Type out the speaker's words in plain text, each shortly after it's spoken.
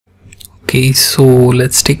Okay, so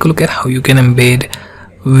let's take a look at how you can embed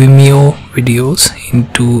Vimeo videos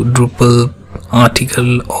into Drupal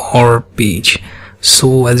article or page.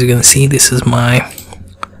 So as you can see, this is my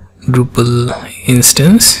Drupal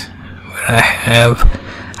instance where I have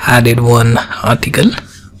added one article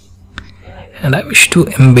and I wish to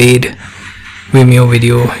embed Vimeo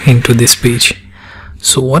video into this page.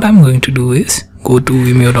 So what I'm going to do is go to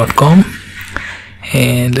vimeo.com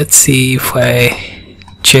and let's see if I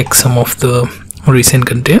check some of the recent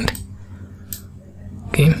content.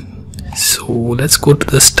 Okay, so let's go to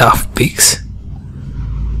the staff picks.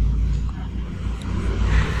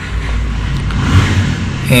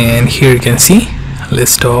 And here you can see a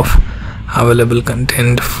list of available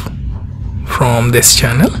content from this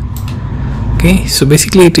channel. Okay, so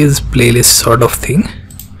basically it is playlist sort of thing.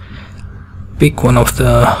 Pick one of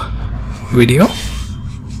the video,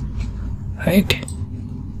 right?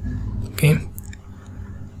 Okay,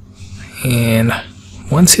 and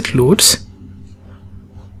once it loads,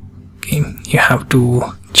 okay, you have to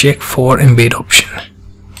check for embed option,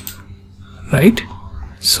 right?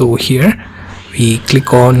 So here we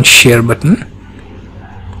click on share button.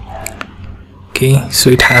 Okay,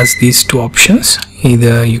 so it has these two options,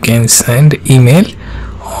 either you can send email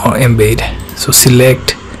or embed. So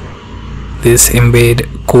select this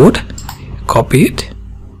embed code, copy it.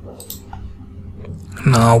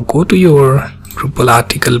 Now go to your Drupal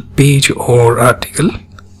article page or article.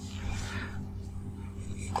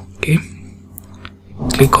 Okay,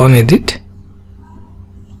 click on edit.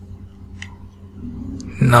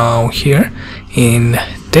 Now here in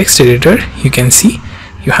text editor you can see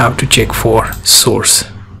you have to check for source.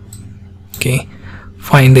 Okay,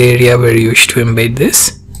 find the area where you wish to embed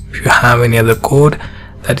this. If you have any other code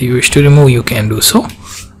that you wish to remove, you can do so.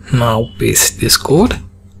 Now paste this code.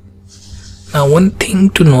 Now one thing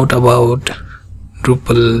to note about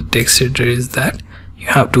Drupal text editor is that you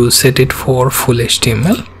have to set it for full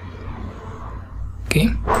HTML. Okay,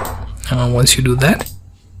 once you do that,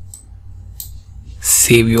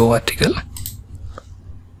 save your article.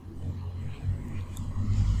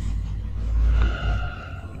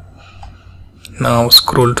 Now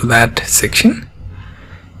scroll to that section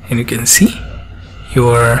and you can see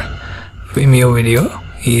your Vimeo video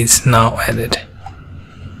is now added.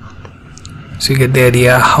 So you get the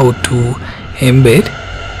idea how to embed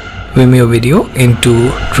Vimeo video into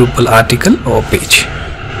Drupal article or page.